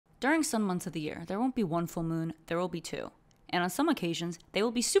During some months of the year, there won't be one full moon, there will be two. And on some occasions, they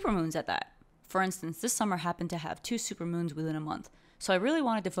will be supermoons at that. For instance, this summer happened to have 2 supermoons within a month, so I really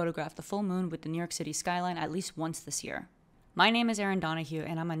wanted to photograph the full moon with the New York City skyline at least once this year. My name is Aaron Donahue,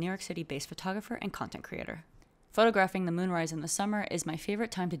 and I'm a New York City-based photographer and content creator. Photographing the moonrise in the summer is my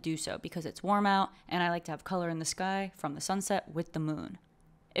favorite time to do so because it's warm out, and I like to have color in the sky from the sunset with the moon.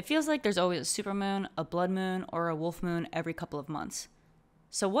 It feels like there's always a supermoon, a blood moon, or a wolf moon every couple of months.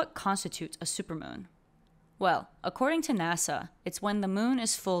 So what constitutes a supermoon? Well, according to NASA, it's when the moon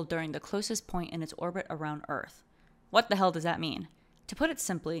is full during the closest point in its orbit around Earth. What the hell does that mean? To put it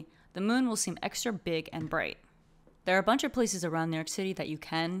simply, the moon will seem extra big and bright. There are a bunch of places around New York City that you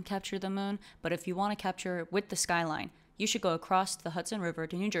can capture the moon, but if you want to capture it with the skyline, you should go across the Hudson River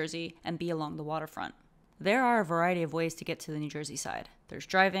to New Jersey and be along the waterfront. There are a variety of ways to get to the New Jersey side. There's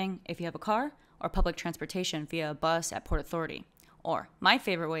driving, if you have a car, or public transportation via a bus at Port Authority. Or, my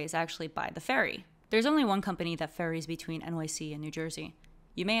favorite way is actually by the ferry. There's only one company that ferries between NYC and New Jersey.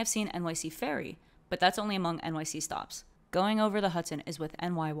 You may have seen NYC Ferry, but that's only among NYC stops. Going over the Hudson is with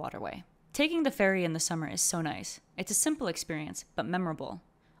NY Waterway. Taking the ferry in the summer is so nice. It's a simple experience, but memorable.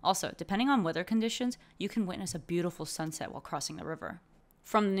 Also, depending on weather conditions, you can witness a beautiful sunset while crossing the river.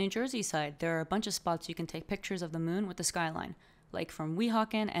 From the New Jersey side, there are a bunch of spots you can take pictures of the moon with the skyline, like from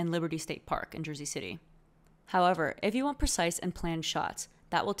Weehawken and Liberty State Park in Jersey City. However, if you want precise and planned shots,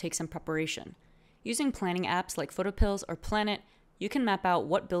 that will take some preparation. Using planning apps like photopills or Planet, you can map out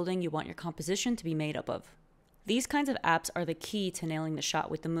what building you want your composition to be made up of. These kinds of apps are the key to nailing the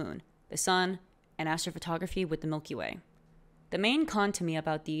shot with the moon, the sun, and astrophotography with the Milky Way. The main con to me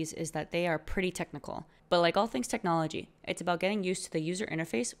about these is that they are pretty technical, but like all things technology, it's about getting used to the user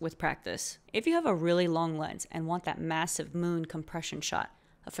interface with practice. If you have a really long lens and want that massive moon compression shot,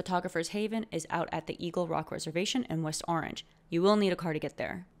 a photographer's haven is out at the Eagle Rock Reservation in West Orange. You will need a car to get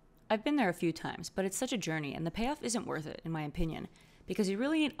there. I've been there a few times, but it's such a journey and the payoff isn't worth it, in my opinion, because you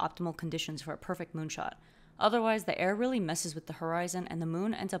really need optimal conditions for a perfect moonshot. Otherwise, the air really messes with the horizon and the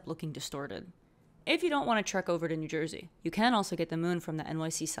moon ends up looking distorted. If you don't want to trek over to New Jersey, you can also get the moon from the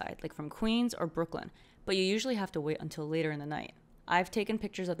NYC side, like from Queens or Brooklyn, but you usually have to wait until later in the night. I've taken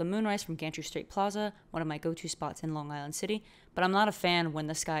pictures of the moonrise from Gantry State Plaza, one of my go-to spots in Long Island City, but I'm not a fan when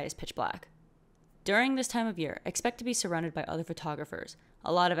the sky is pitch black. During this time of year, expect to be surrounded by other photographers.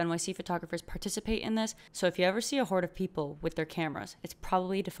 A lot of NYC photographers participate in this, so if you ever see a horde of people with their cameras, it's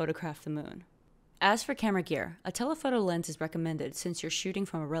probably to photograph the moon. As for camera gear, a telephoto lens is recommended since you're shooting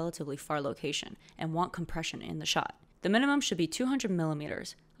from a relatively far location and want compression in the shot. The minimum should be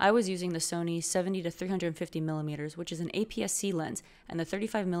 200mm. I was using the Sony 70 to 350mm, which is an APS-C lens, and the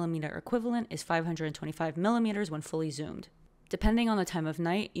 35mm equivalent is 525mm when fully zoomed. Depending on the time of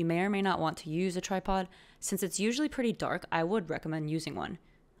night, you may or may not want to use a tripod. Since it's usually pretty dark, I would recommend using one.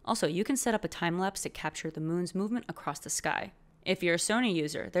 Also, you can set up a time-lapse to capture the moon's movement across the sky. If you're a Sony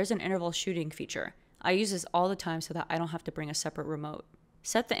user, there's an interval shooting feature. I use this all the time so that I don't have to bring a separate remote.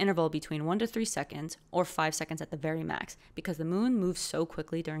 Set the interval between 1 to 3 seconds, or 5 seconds at the very max, because the moon moves so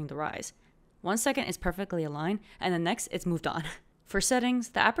quickly during the rise. 1 second is perfectly aligned, and the next it's moved on. For settings,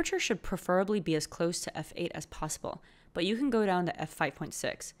 the aperture should preferably be as close to f8 as possible, but you can go down to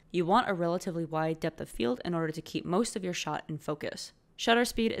f5.6. You want a relatively wide depth of field in order to keep most of your shot in focus. Shutter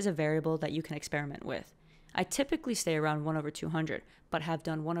speed is a variable that you can experiment with. I typically stay around 1/200, but have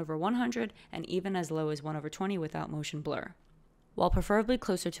done 1/100 and even as low as 1/20 without motion blur. While preferably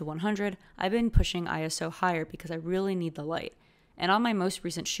closer to 100, I've been pushing ISO higher because I really need the light, and on my most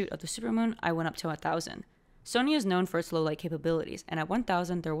recent shoot of the supermoon, I went up to 1000. Sony is known for its low light capabilities, and at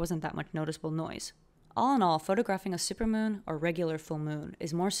 1000 there wasn't that much noticeable noise. All in all, photographing a supermoon or regular full moon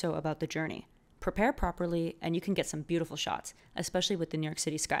is more so about the journey. Prepare properly and you can get some beautiful shots, especially with the New York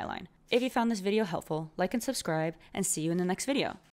City skyline. If you found this video helpful, like and subscribe, and see you in the next video.